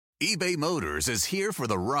eBay Motors is here for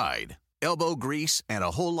the ride. Elbow grease and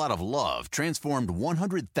a whole lot of love transformed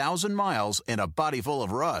 100,000 miles and a body full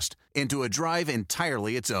of rust into a drive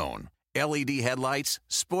entirely its own. LED headlights,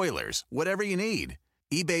 spoilers, whatever you need.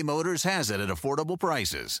 eBay Motors has it at affordable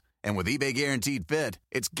prices. And with eBay Guaranteed Fit,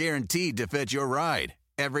 it's guaranteed to fit your ride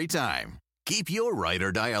every time. Keep your ride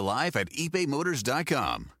or die alive at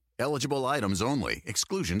ebaymotors.com. Eligible items only.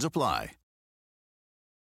 Exclusions apply.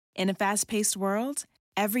 In a fast-paced world,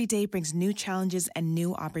 every day brings new challenges and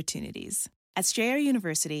new opportunities. At Strayer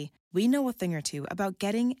University, we know a thing or two about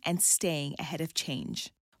getting and staying ahead of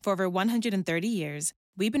change. For over 130 years,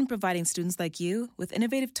 we've been providing students like you with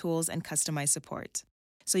innovative tools and customized support,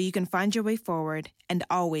 so you can find your way forward and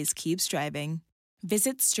always keep striving.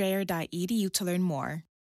 Visit strayer.edu to learn more.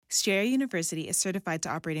 Strayer University is certified to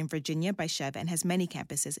operate in Virginia by Chev and has many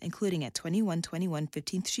campuses, including at 2121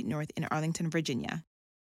 15th Street North in Arlington, Virginia.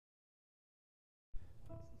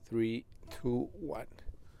 3, 2, 1.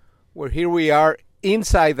 Well, here we are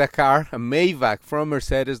inside the car, a Maybach from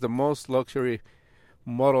Mercedes, the most luxury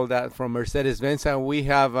model that from Mercedes-Benz, and we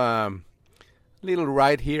have a little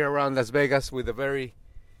ride here around Las Vegas with a very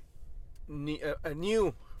a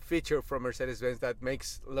new feature from Mercedes-Benz that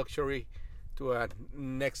makes luxury to a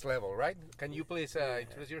next level, right? Can you please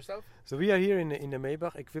introduce yourself? So we are here in the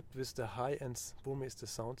Maybach, equipped with the high-end Burmester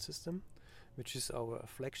sound system, which is our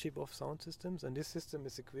flagship of sound systems, and this system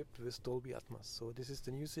is equipped with Dolby Atmos. So this is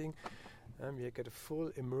the new thing. You get a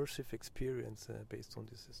full immersive experience based on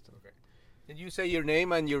this system. Okay. Can you say your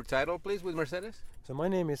name and your title, please, with Mercedes? So my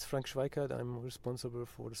name is Frank Schweikart. I'm responsible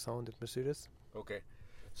for the sound at Mercedes. Okay.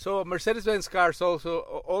 So Mercedes-Benz cars also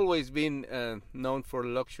always been known for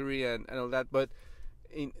luxury and all that, but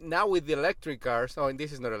now with the electric cars, and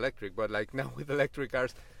this is not electric, but like now with electric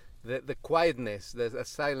cars, the quietness, the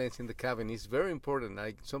silence in the cabin is very important.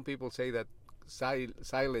 Like some people say that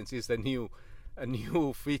silence is a new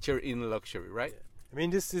feature in luxury, right? I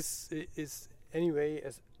mean, this is anyway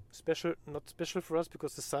as special, not special for us,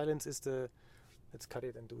 because the silence is the. Let's cut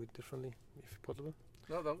it and do it differently, if possible.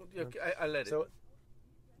 No, I'll let it. So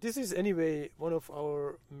this is anyway one of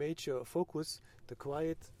our major focus. The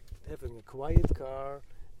quiet, having a quiet car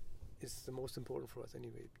is the most important for us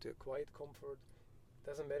anyway. The quiet comfort.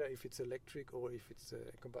 Doesn't matter if it's electric or if it's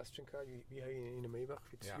a combustion car. We are in a Maybach.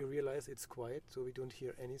 You realize it's quiet, so we don't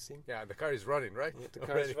hear anything. Yeah, the car is running, right? Yeah, the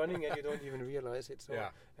car is running and you don't even realize it. So, yeah.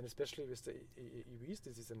 And especially with the EVs,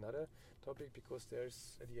 this is another topic, because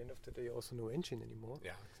there's, at the end of the day, also no engine anymore.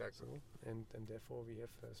 Yeah, exactly. So, and therefore we have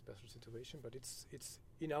a special situation. But it's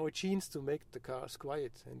in our genes to make the cars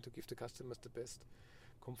quiet and to give the customers the best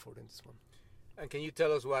comfort in this one. And can you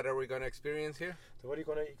tell us what are we going to experience here? So what you're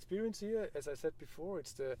going to experience here, as I said before,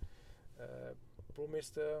 it's the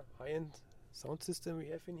Burmester high-end sound system we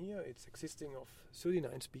have in here. It's existing of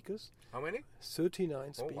 39 speakers. How many?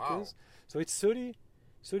 39 speakers. Wow. So it's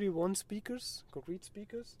 31 speakers, concrete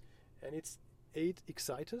speakers, and it's 8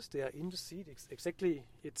 exciters. They are in the seat. Exactly,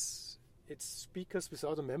 it's speakers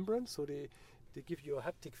without a membrane, so they give you a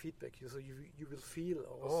haptic feedback. So you will feel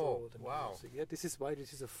also the music. Yeah, this is why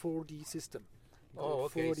this is a 4D system. Oh,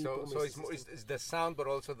 okay. So it's the sound, but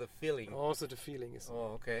also the feeling. Also the feeling is.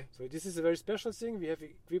 Oh, okay. So this is a very special thing. We have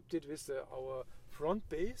equipped it with our front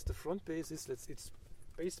bass. The front bass is it's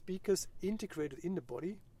bass speakers integrated in the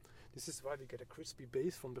body. This is why we get a crispy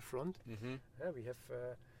bass from the front. Mm-hmm. We have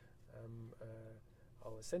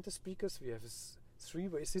our center speakers. We have a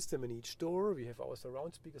 3-way system in each door. We have our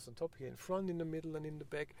surround speakers on top here in front, in the middle, and in the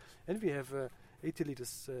back. And we have a 80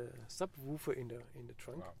 liters subwoofer in the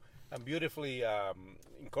trunk. Wow. And beautifully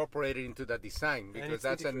incorporated into the design, because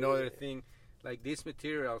that's another thing. Like these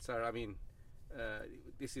materials are, I mean,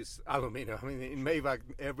 this is aluminum. I mean, in Maybach,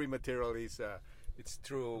 every material is it's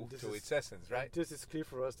true to its essence, right? This is clear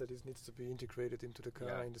for us that it needs to be integrated into the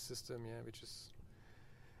car, in the system,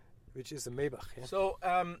 which is a Maybach. Yeah? So,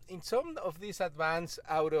 in some of these advanced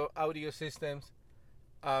audio systems,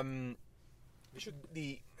 I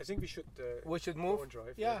think we should move. Go and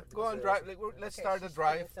drive. Yeah, go and drive. Let's start the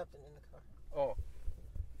drive. Oh,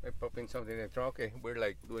 they're popping something in the trunk. Okay, we're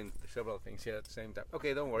like doing several things here at the same time.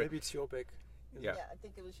 Okay, don't worry. Maybe it's your bag. Yeah, I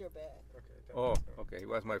think it was your bag. Okay. Oh, okay, it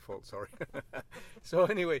was my fault. Sorry. So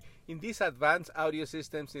anyway, in these advanced audio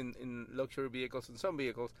systems in luxury vehicles and some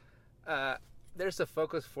vehicles, there's a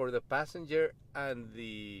focus for the passenger and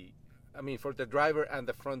for the driver and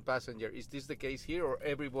the front passenger. Is this the case here, or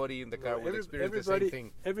everybody in the car will experience the same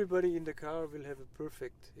thing? Everybody in the car will have a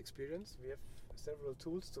perfect experience. We have several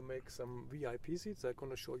tools to make some VIP seats. I'm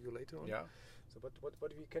going to show you later on. Yeah. So, but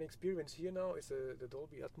what we can experience here now is the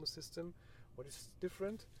Dolby Atmos system. What is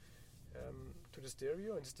different to the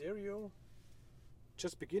stereo? In stereo,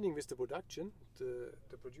 just beginning with the production.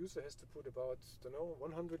 The producer has to put about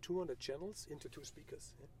 100, 200 channels into 2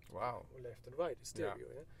 speakers. Yeah? Wow. Left and right, stereo.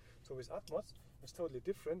 Yeah. So with Atmos, it's totally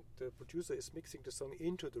different. The producer is mixing the song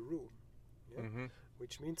into the room,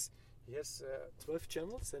 which means he has 12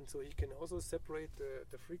 channels, and so he can also separate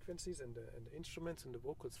the frequencies and the instruments and the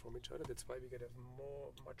vocals from each other. That's why we get a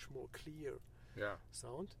much more clear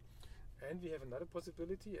sound. And we have another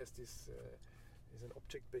possibility, as this is an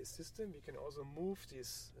object-based system. We can also move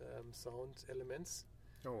these sound elements.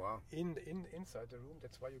 Oh wow! Inside the room.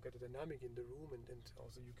 That's why you get a dynamic in the room, and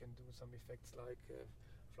also you can do some effects like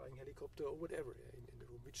flying helicopter or whatever in the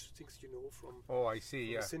room, which things you know from. Oh, I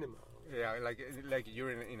see. From cinema. Yeah, like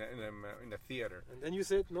you're in a theater. And then you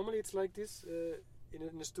said normally it's like this.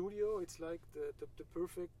 In a studio, it's like the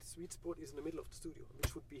perfect sweet spot is in the middle of the studio,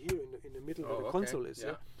 which would be here in the middle where the console is.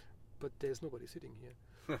 Yeah. But there's nobody sitting here.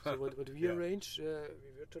 So what we arrange, we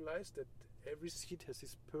virtualize that every seat has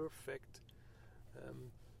this perfect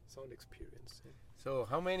sound experience. Yeah. So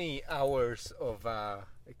how many hours of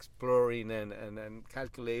exploring and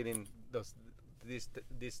calculating this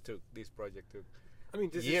project took? I mean,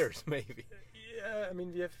 this years maybe. Yeah, I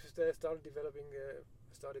mean we have started developing.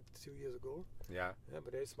 Started 2 years ago. Yeah.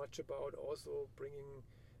 But there's much about also bringing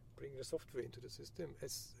the software into the system,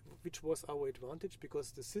 which was our advantage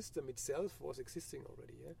because the system itself was existing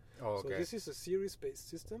already. Yeah. Oh, okay. So this is a series-based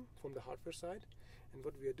system from the hardware side, and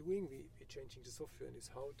what we are doing, we're changing the software, and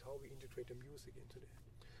is how we integrate the music into there,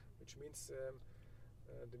 which means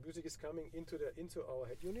the music is coming into our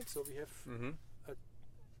head unit. So we have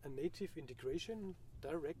a native integration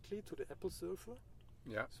directly to the Apple server.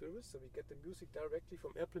 Service, so we get the music directly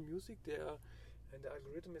from Apple Music and the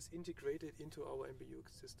algorithm is integrated into our MBU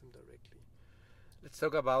system directly. Let's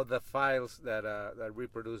talk about the files that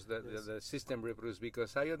reproduce the system reproduce,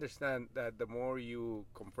 because I understand that the more you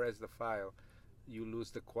compress the file, you lose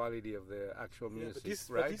the quality of the actual music,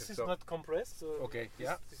 right? But this is not compressed. So okay.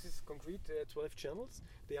 This is concrete 12 channels.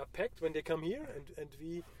 They are packed when they come here, and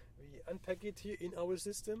we unpack it here in our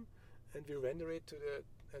system, and we render it to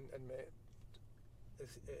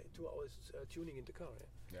tuning in the car.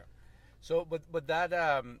 Yeah. So, but that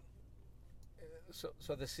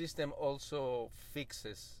so the system also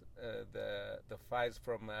fixes the files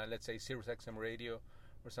from let's say Sirius XM radio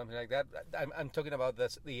or something like that. I'm talking about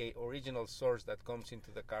the original source that comes into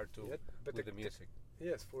the car too with the music.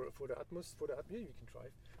 Yes, for the Atmos, we can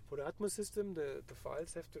drive. For the Atmos system, the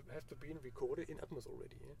files have to be recorded in Atmos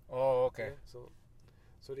already. Yeah? Oh, okay. Yeah,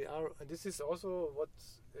 so they are, and this is also what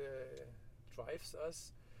drives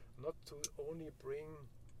us not to only bring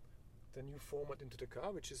the new format into the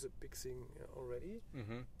car, which is a big thing already,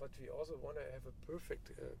 but we also want to have a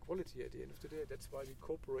perfect quality at the end of the day. That's why we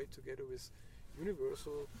cooperate together with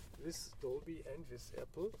Universal, with Dolby and with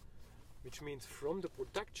Apple, which means from the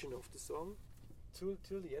production of the song till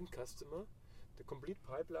the end customer, the complete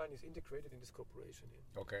pipeline is integrated in this cooperation.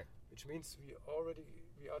 Okay. Which means we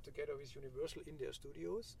are together with Universal in their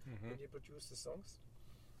studios when they produce the songs.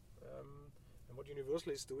 And what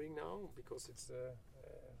Universal is doing now, because it's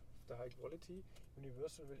the high quality,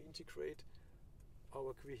 Universal will integrate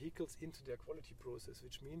our vehicles into their quality process,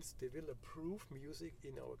 which means they will approve music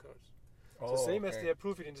in our cars. So same as they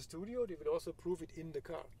approve it in the studio, they will also approve it in the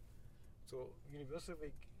car. So Universal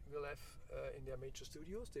will have in their major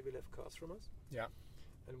studios, they will have cars from us. Yeah.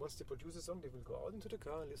 And once they produce a song, they will go out into the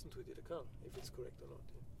car and listen to it in the car, if it's correct or not.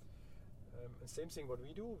 And same thing what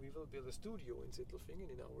we do, we will build a studio in Sindelfingen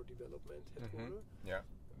in our development headquarters,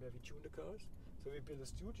 where we tune the cars. So we build a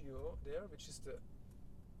studio there, which is the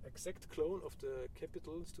exact clone of the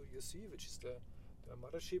Capitol Studio C, which is the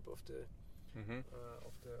mothership of the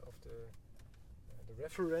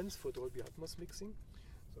reference for Dolby Atmos mixing.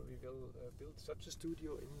 So we will build such a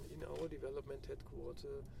studio in our development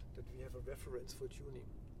headquarters that we have a reference for tuning.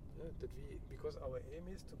 Because our aim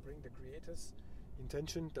is to bring the creator's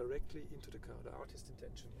intention directly into the car, the artist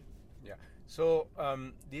intention. Yeah. So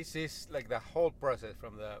this is like the whole process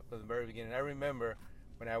from the very beginning. I remember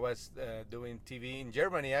when I was doing TV in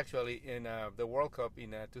Germany, actually in the World Cup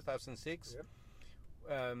in 2006.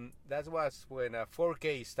 That was when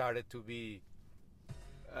 4K started to be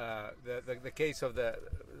the case of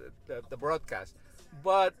the broadcast.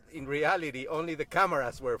 But in reality, only the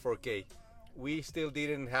cameras were 4K. We still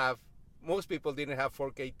didn't have. Most people didn't have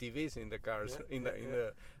 4K TVs in the cars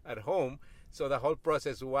at home, so the whole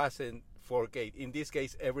process wasn't 4K. In this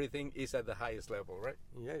case, everything is at the highest level, right?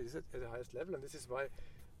 Yeah, it's at the highest level, and this is why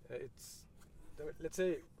it's. Let's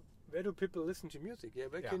say, where do people listen to music?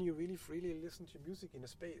 Where can you really freely listen to music in a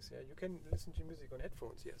space? You can listen to music on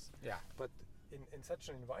headphones, yes. Yeah. But in such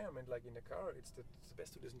an environment like in a car, it's the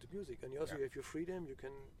best to listen to music. And you also have your freedom. You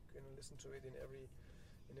can listen to it in every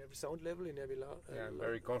sound level, in every I'm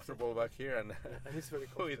very comfortable back here, and it's very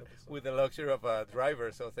comfortable. with the luxury of a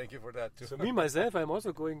driver. So thank you for that too. So me myself, I'm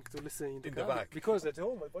also going to listen in the back, because at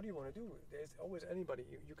home, what do you want to do? There's always anybody.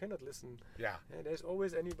 You cannot listen. Yeah. There's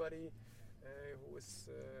always anybody who is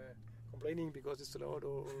complaining because it's too loud,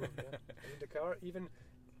 or in the car even.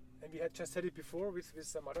 And we had just said it before with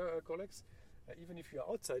some other colleagues. Even if you're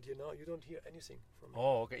outside, you don't hear anything from it.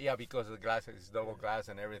 Oh, okay, yeah, because the glass is double glass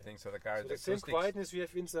and everything, so the car. So the same quietness we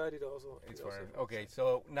have inside, it also. Okay,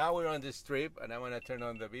 so now we're on this strip, and I'm gonna turn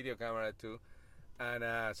on the video camera too, and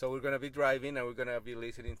so we're gonna be driving, and we're gonna be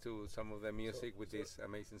listening to some of the music with this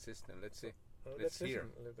amazing system. Let's see. Let's hear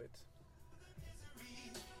a little bit.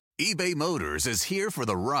 eBay Motors is here for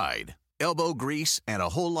the ride. Elbow grease and a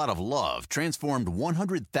whole lot of love transformed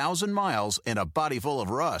 100,000 miles and a body full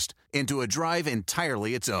of rust into a drive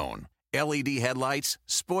entirely its own. LED headlights,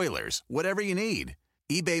 spoilers, whatever you need.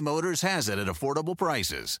 eBay Motors has it at affordable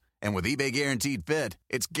prices. And with eBay Guaranteed Fit,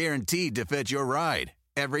 it's guaranteed to fit your ride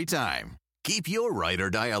every time. Keep your ride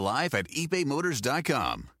or die alive at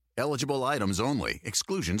ebaymotors.com. Eligible items only.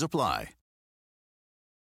 Exclusions apply.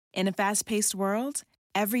 In a fast-paced world,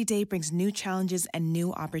 every day brings new challenges and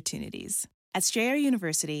new opportunities. At Strayer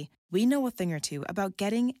University, we know a thing or two about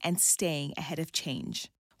getting and staying ahead of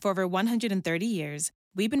change. For over 130 years,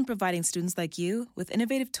 we've been providing students like you with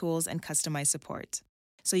innovative tools and customized support,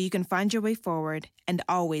 so you can find your way forward and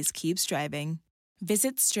always keep striving.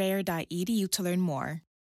 Visit strayer.edu to learn more.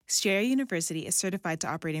 Strayer University is certified to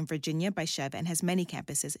operate in Virginia by Chev and has many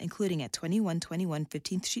campuses, including at 2121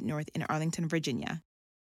 15th Street North in Arlington, Virginia.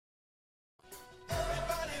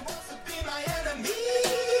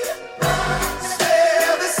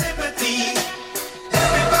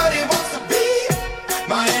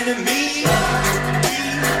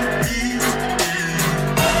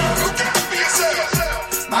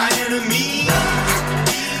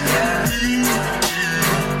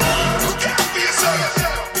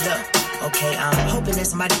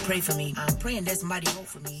 Somebody pray for me. I'm praying that somebody hope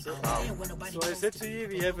for me. So I said to you,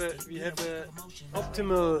 we have a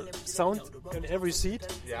optimal sound in every seat.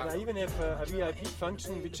 Yeah. And I even have a VIP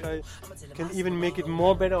function, which I can even make it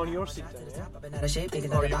more better on your seat.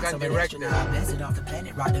 Oh, you can direct it. Off the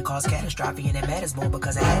planet, rock that caused catastrophe, and it matters more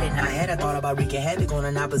because I had it. Now I had. I thought about wreaking havoc on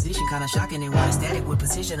an opposition, kind of shocking. They want static with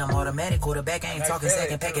precision. I'm automatic quarterback. I ain't talking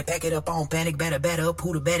second. Pack it up on panic. Better up.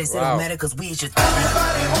 Who the baddest? It don't matter because we just.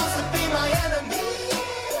 Everybody wants to be my enemy.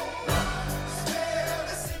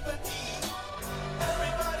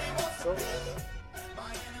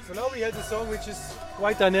 So now we had a song which is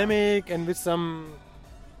quite dynamic and with some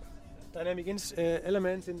dynamic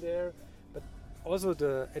elements in there, but also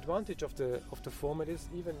the advantage of the format is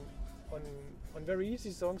even on very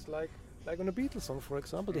easy songs like on a Beatles song, for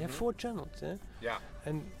example, they have 4 channels. Yeah.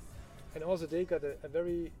 And also they got a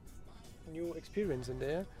very new experience in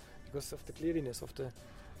there because of the clearness of the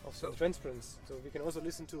transparency. So we can also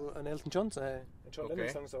listen to an Elton John, John Lennon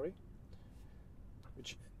song, sorry.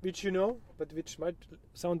 Which you know, but which might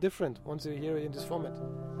sound different once you hear it in this format.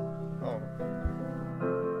 Oh.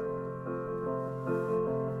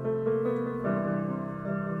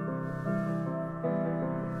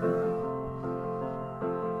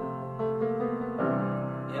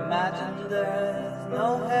 Imagine there's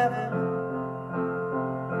no heaven.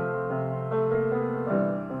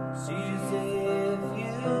 Seems if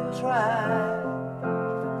you try.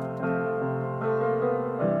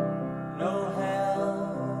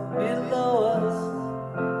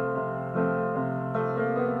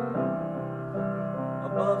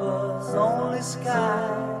 Sky.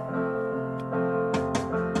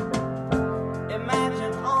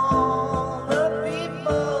 Imagine all the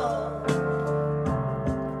people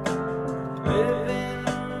living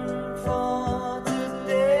for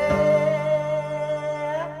today.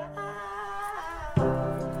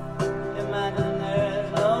 Imagine there's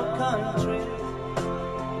no country.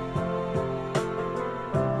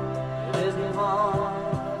 It isn't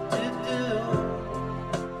hard to do.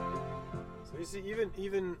 So you see,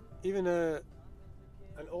 even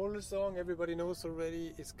an older song everybody knows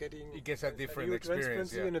already is getting it gets a different new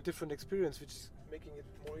experience, and a different experience, which is making it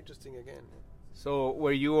more interesting again. So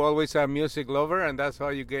were you always a music lover, and that's how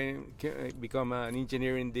you become an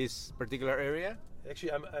engineer in this particular area?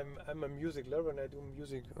 Actually, I'm a music lover and I do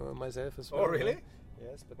music myself as well. Oh, really?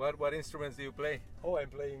 Yes. But what instruments do you play? Oh, I'm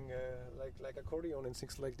playing like accordion and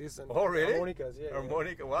things like this, and oh, really? harmonicas. Yeah.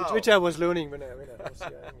 Harmonica, wow. Which I was learning when I was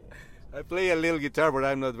young. I play a little guitar, but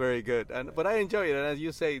I'm not very good. But I enjoy it. And as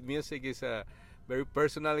you say, music is a very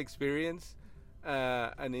personal experience.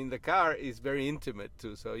 and in the car it's very intimate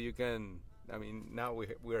too. So you can, I mean, now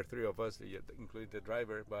we are three of us, including the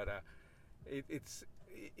driver, but it's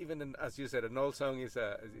even as you said, an old song is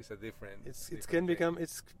a different.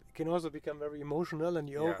 It can also become very emotional, and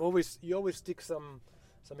you always stick some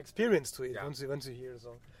experience to it once you hear a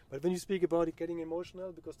song. But when you speak about it getting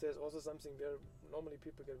emotional, because there's also something there. Normally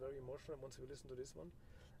people get very emotional once you listen to this one,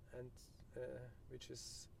 and which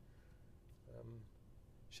is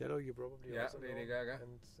Shallow. You probably also know. Lady Gaga.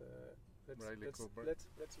 And Cooper.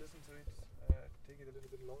 let's listen to it. Take it a little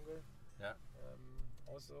bit longer. Yeah.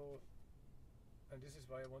 Also, and this is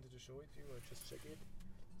why I wanted to show it to you. I just check it.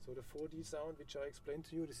 So the 4D sound, which I explained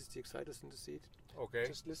to you, this is the exciters in the seat. Okay.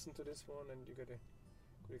 Just listen to this one, and you get a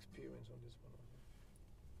good experience on this one.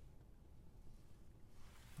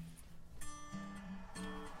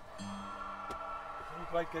 Can you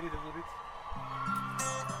quite get it a little bit?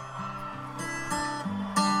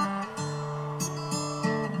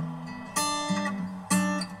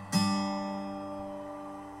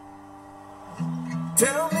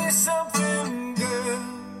 Tell me something, girl.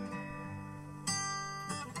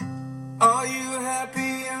 Are you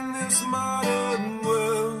happy in this modern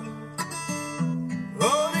world?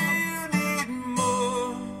 Or do you need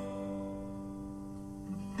more?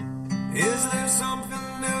 Is there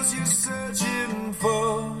something else you're searching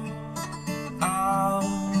for?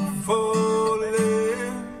 I'm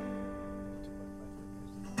falling.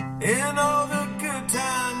 In all the good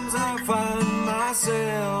times I find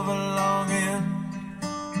myself longing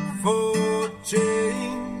for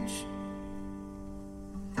change,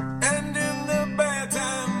 and in the bad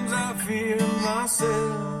times I fear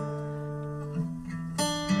myself.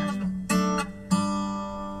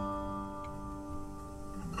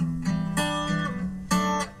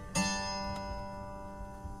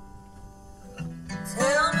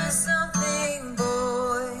 Tell me something,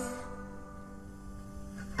 boy.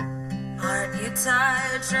 Aren't you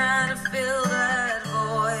tired trying to fill that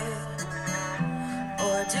void?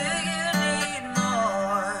 Or do you need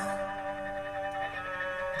more?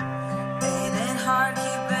 Ain't it hard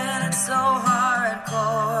keeping it so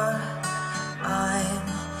hardcore? I'm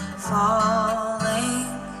falling.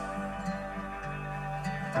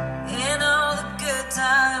 In all the good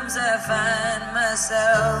times I find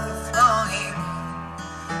myself longing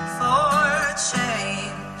for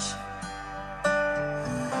change,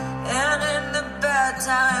 and in the bad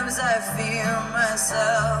times I fear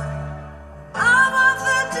myself. I'm off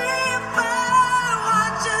the deep end,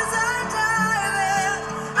 watch as I dive in.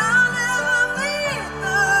 I'll never leave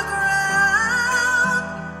the ground.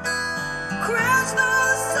 Crash through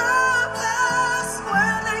the surface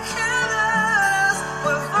where they can't hurt us.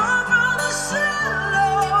 We're far from the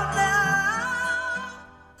shallow now.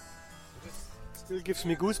 It still gives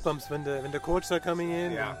me goosebumps when the chords are coming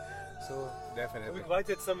in. Yeah. So Definitely. we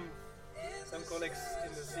invited some colleagues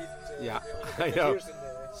in the seat. Yeah, they I have know. ears in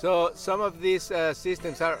there. So some of these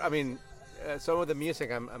systems are, I mean, some of the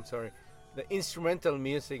music, I'm sorry, the instrumental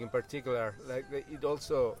music in particular, like it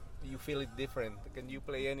also, you feel it different. Can you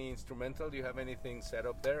play any instrumental? Do you have anything set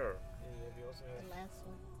up there? Or? Yeah, we also have. Last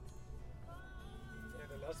one. Yeah,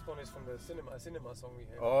 the last one is from the cinema song we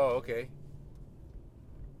have. Oh, okay.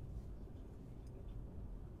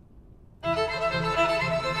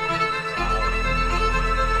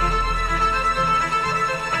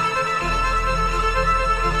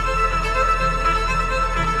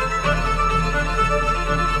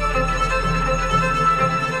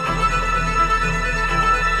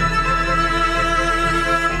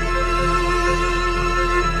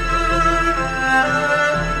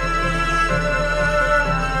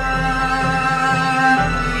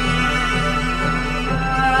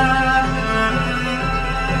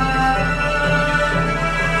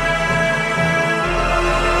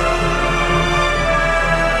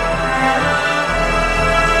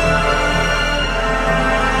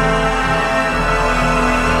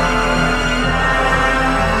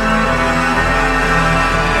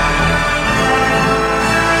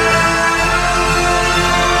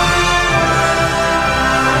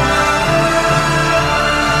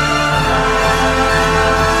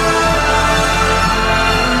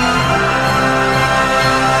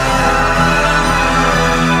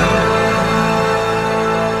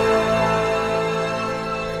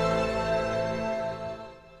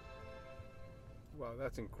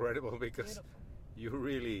 That's incredible because you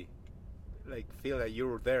really like feel that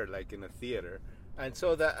you're there, like in a theater. And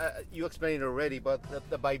so that you explained already, but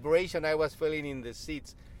the vibration I was feeling in the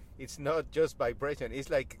seats, it's not just vibration; it's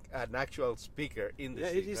like an actual speaker in the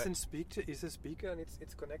seat. Yeah, it is right? in speaker. It's a speaker, and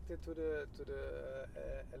it's connected to the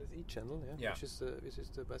LSE channel. Yeah, Yeah. which is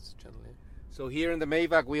the bass channel. Yeah. So here in the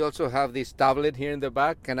Maybach, we also have this tablet here in the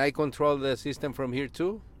back. Can I control the system from here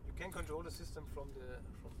too? You can control the system from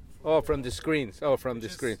From the screens. Oh, from the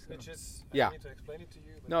screens. Which is, Yeah. I need to explain it to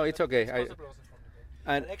you. but No, it's okay. It's possible also from the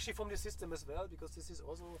back. And And actually from the system as well, because this is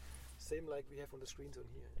also same like we have on the screens on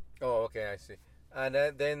here. oh, okay, I see. And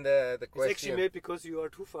then the It's question. actually made because you are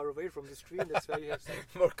too far away from the screen. That's why you have some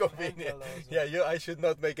more convenient. angle also. Yeah, I should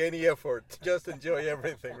not make any effort. Just enjoy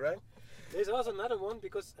everything, right? There's also another one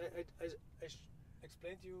because I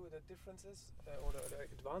explained to you the differences or the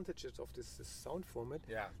advantages of this sound format.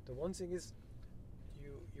 Yeah. The one thing is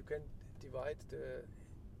you can divide the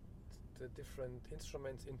different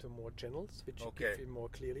instruments into more channels, which Okay. give you more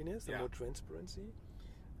clearliness and Yeah. more transparency.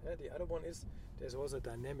 The other one is there's also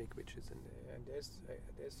dynamic, which is in there, and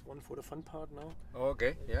there's one for the fun part now.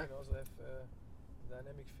 Okay, You yeah. can also have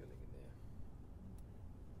dynamic filling in there.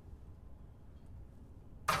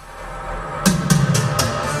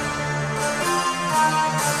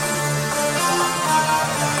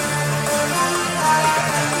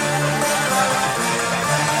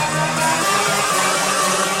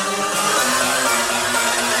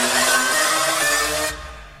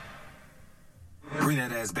 Bring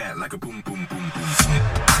that ass back like a boom, boom, boom,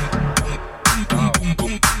 boom.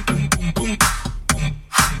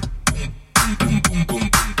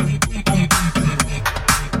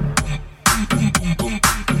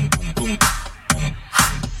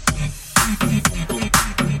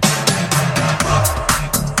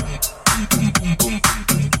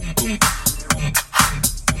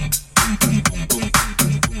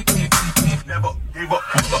 Never gave up.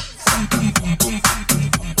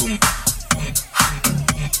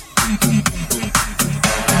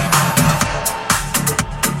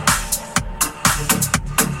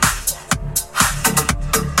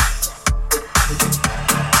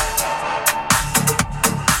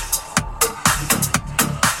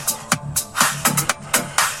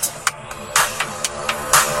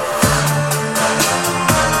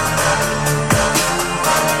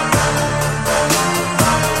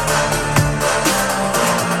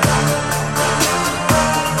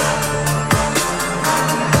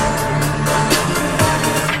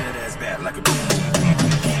 Bring that ass back like a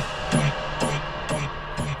boom.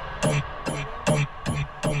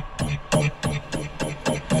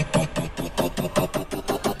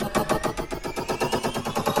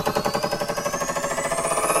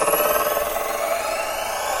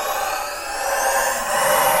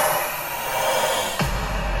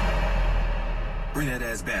 Bring that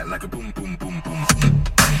ass back like a boom, boom, boom, boom.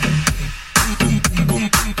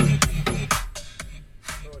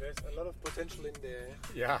 So there's a lot of potential in there.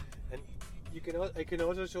 Yeah. And I can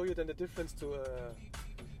also show you then the difference to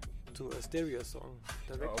a stereo song.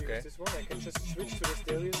 Directly okay. with this one, I can just switch to the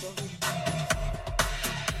stereo song.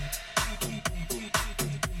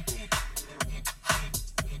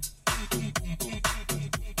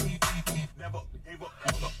 Never gave up.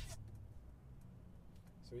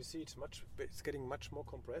 So you see, it's getting much more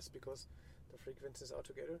compressed because the frequencies are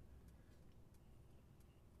together.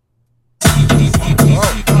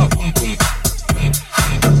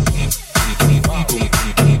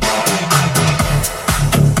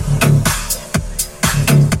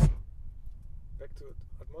 Back to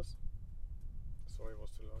Atmos. Sorry, it was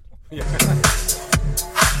too loud.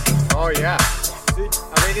 Oh yeah. See,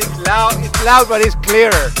 I mean, it's loud, but it's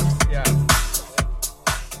clearer. Yeah.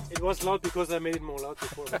 it was loud because I made it more loud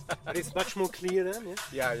before, but it's much more clear then.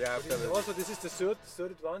 Yeah. Yeah, But it's also, this is the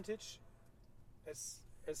third advantage. As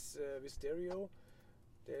with stereo,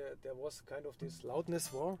 there was kind of this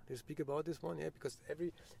loudness war. They speak about this one, because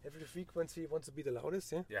every frequency wants to be the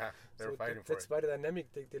loudest, Yeah, they're So fighting for that's it. why the dynamic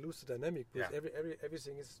they lose the dynamic because Yeah.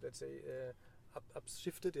 everything is, let's say,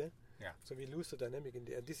 upshifted, Yeah. So we lose the dynamic in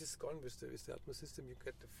there, and this is gone with the Atmos system. You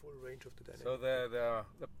get the full range of the dynamic. So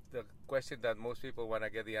the question that most people want to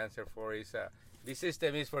get the answer for is this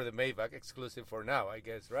system is for the Maybach, exclusive for now, I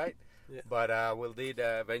guess, right? Yeah. But will it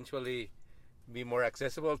eventually be more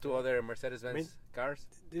accessible to other Mercedes-Benz cars?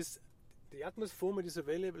 The Atmos format is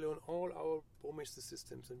available on all our Baumeister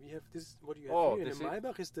systems, and we have this. What you have Oh, here in this the is-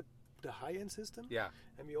 Maybach is the high-end system, Yeah.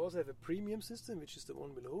 and we also have a premium system, which is the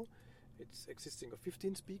one below. It's existing of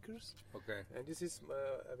 15 speakers, Okay. and this is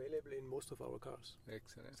available in most of our cars.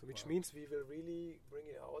 Excellent. So which Wow. means we will really bring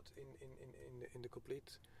it out in the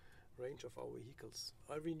complete range of our vehicles.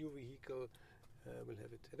 Every new vehicle will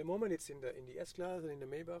have it. At the moment, it's in the S-Class and in the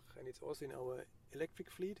Maybach, and it's also in our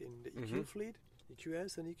electric fleet, in the EQ fleet,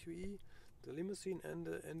 EQS and EQE, the limousine and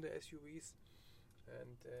the SUVs,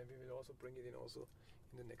 and we will also bring it in also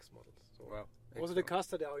in the next models. So Wow. also the Excellent. cars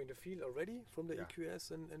that are in the field already from the Yeah.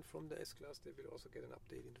 EQS and from the S-Class, they will also get an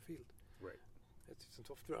update in the field. Great. It's a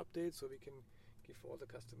software update, so we can give all the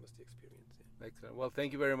customers the experience. Yeah. Excellent. Well,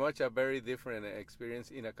 thank you very much. A very different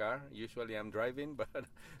experience in a car. Usually I'm driving, but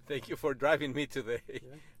thank you for driving me today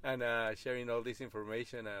and sharing all this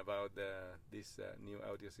information about this new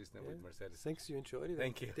audio system with Mercedes. Thanks, you enjoyed it.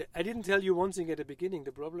 Thank you. I didn't tell you one thing at the beginning.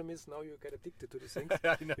 The problem is now you get addicted to these things.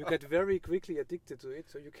 I know. You get very quickly addicted to it,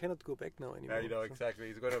 so you cannot go back now anymore. I know, exactly.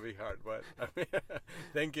 It's going to be hard, but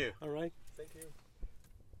thank you. All right. Thank you.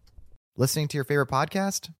 Listening to your favorite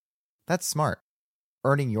podcast? That's smart.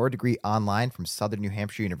 Earning your degree online from Southern New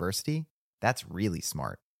Hampshire University? That's really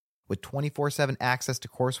smart. With 24/7 access to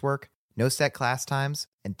coursework, no set class times,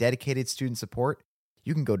 and dedicated student support,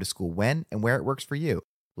 you can go to school when and where it works for you.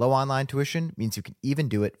 Low online tuition means you can even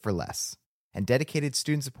do it for less. And dedicated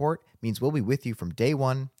student support means we'll be with you from day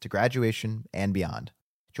one to graduation and beyond.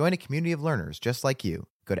 Join a community of learners just like you.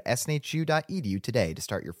 Go to snhu.edu today to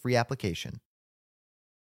start your free application.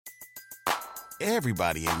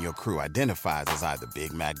 Everybody in your crew identifies as either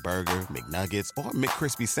Big Mac Burger, McNuggets, or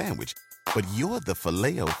McCrispy Sandwich. But you're the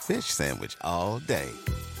Filet-O-Fish Sandwich all day.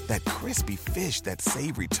 That crispy fish, that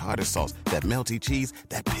savory tartar sauce, that melty cheese,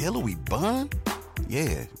 that pillowy bun.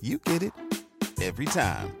 Yeah, you get it. Every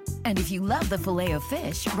time. And if you love the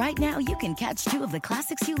Filet-O-Fish, right now you can catch two of the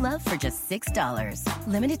classics you love for just $6.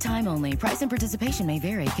 Limited time only. Price and participation may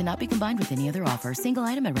vary. Cannot be combined with any other offer. Single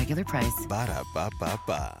item at regular price.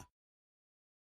 Ba-da-ba-ba-ba.